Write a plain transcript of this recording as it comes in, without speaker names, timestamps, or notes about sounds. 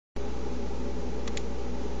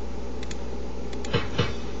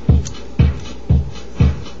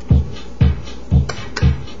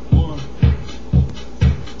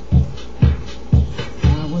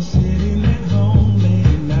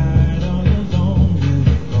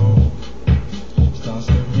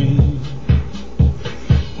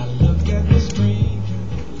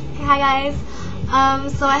guys.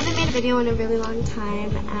 So I haven't made a video in a really long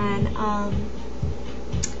time, and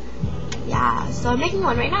yeah, so I'm making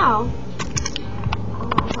one right now.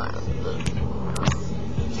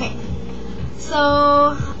 Okay,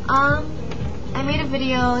 so I made a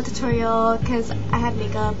video tutorial because I had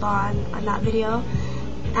makeup on that video,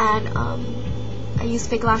 and I used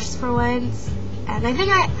fake lashes for once, and I think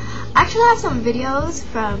I actually have some videos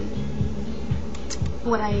from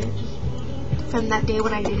that day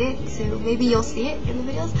when I did it, so maybe you'll see it in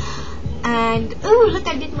the videos. And ooh, look,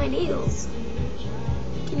 I did my nails.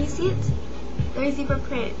 Can you see it? There's zebra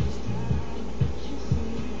print.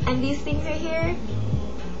 And these things right here,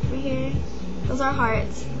 those are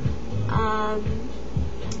hearts.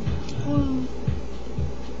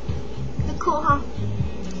 They're cool, huh?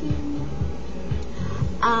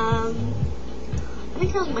 I've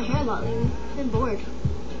been curling my hair a lot lately. I've been bored.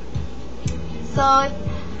 So,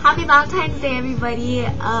 happy Valentine's Day, everybody.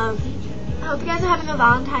 I hope you guys are having a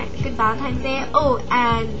good Valentine's Day. Oh,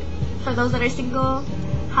 and for those that are single,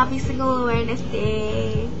 happy Single Awareness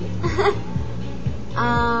Day. Let's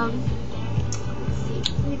see.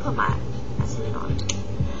 Let me put my Vaseline on.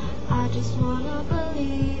 I just wanna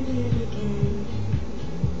believe it again.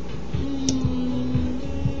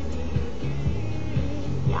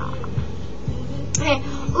 Yeah. Okay.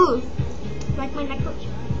 Ooh, like my necklace.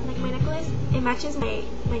 It matches my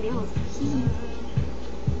nails.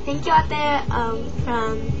 Thank you out there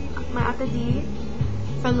from my Ate D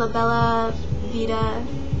from La Bella Vita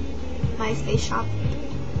MySpace shop.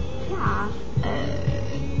 Yeah.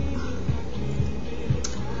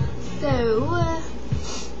 So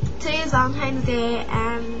today is Valentine's Day,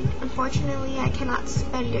 and unfortunately I cannot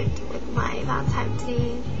spend it with my Valentine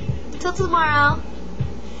today until tomorrow.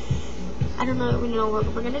 I don't really know what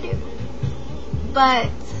we're gonna do.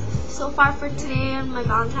 But so far for today and my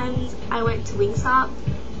Valentine's, I went to Wingstop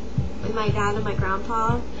with my dad and my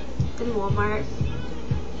grandpa, then Walmart.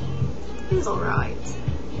 It was alright.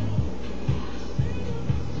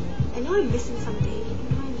 I know I'm missing something.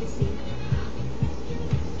 What am I missing?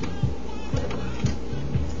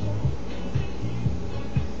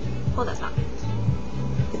 Oh, that's not.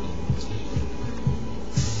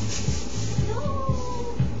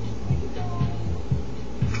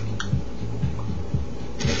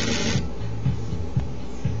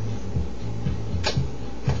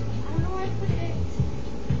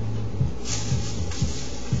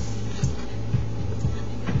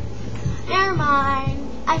 Never mind,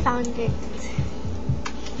 I found it. Okay,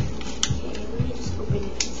 let me just open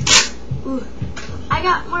it. Ooh, I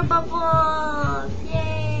got more bubbles!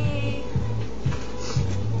 Yay!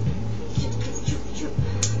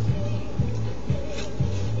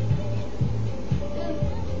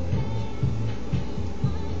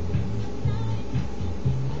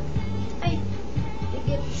 Hey, it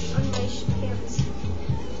gets on my pants.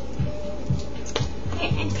 Okay,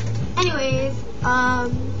 anyways,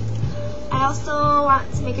 I also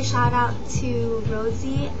want to make a shout out to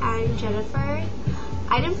Rosie and Jennifer.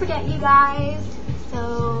 I didn't forget you guys,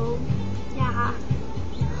 so yeah.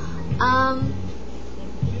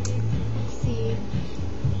 Let's see.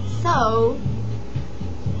 So,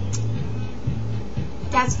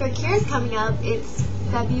 Dance for a Cure is coming up. It's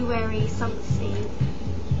February something.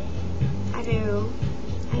 I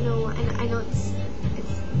know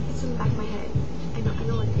it's in the back of my head. I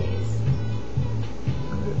know what it is.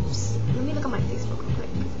 Let me look at my Facebook real quick.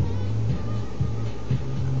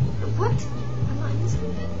 What? I'm not in this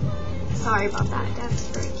one? Sorry about that. That's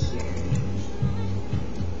right here.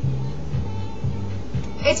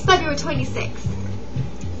 It's February 26th.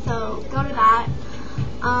 So go to that.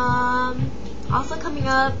 Also coming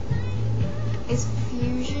up is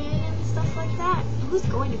Fusion and stuff like that. Who's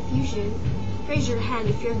going to Fusion? Raise your hand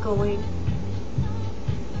if you're going.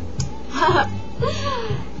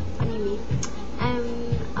 Funny me.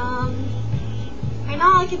 Right now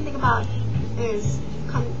all I can think about is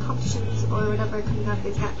competitions or whatever coming up.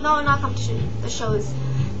 No, not competition. The show is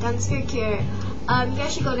Dance for a Cure. You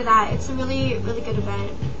guys should go to that. It's a really, really good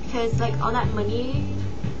event because like all that money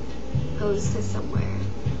goes to somewhere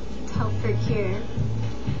to help for a cure.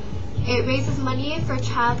 It raises money for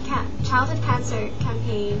childhood cancer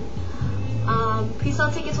campaign.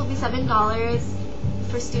 Pre-sale tickets will be $7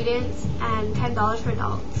 for students and $10 for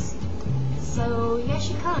adults. So you guys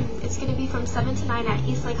should come. It's going to be from 7 to 9 at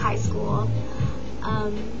Eastlake High School.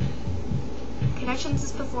 Connections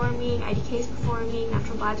is performing, IDK is performing,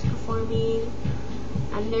 Natural Blonde is performing,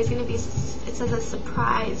 and there's going to be, it says a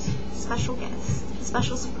special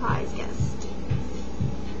surprise guest.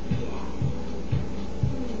 Yeah.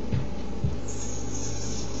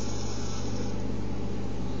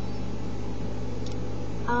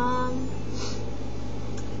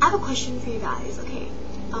 question for you guys, okay?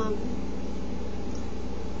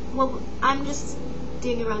 Well, I'm just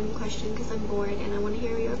doing a random question because I'm bored and I want to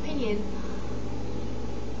hear your opinion.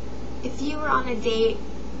 If you were on a date,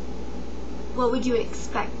 what would you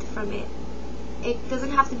expect from it? It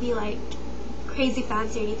doesn't have to be like crazy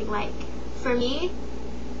fancy or anything. Like, for me,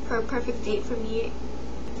 for a perfect date for me,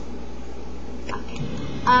 okay,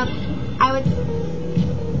 I would,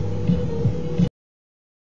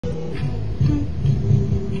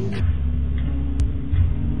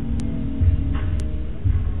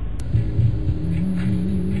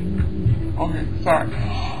 okay, sorry.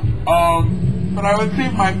 But I would say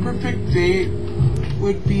my perfect date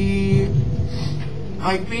would be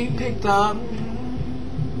like being picked up,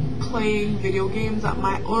 playing video games at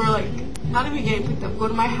my, or like not even getting picked up, go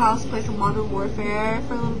to my house, play some Modern Warfare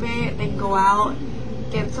for a little bit, then go out,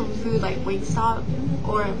 get some food like Wingstop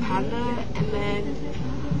or a Panda, and then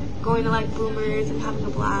going to like Boomers and having a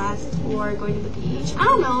blast, or going to the beach. I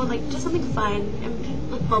don't know, like just something fun, and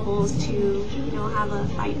with bubbles too, you know, have a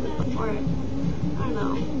fight with, or I don't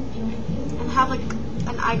know, and have like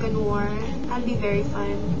an eye gun war. That'd be very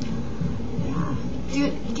fun. Yeah.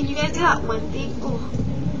 Can you guys do that one thing? Oh,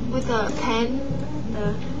 with a pen,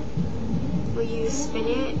 where you spin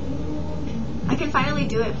it? I can finally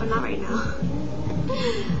do it, but not right now.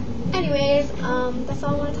 Anyways, that's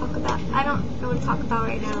all I want to talk about. I don't know what to talk about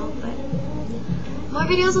right now, but more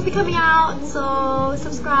videos will be coming out, so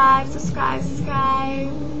subscribe,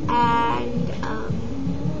 and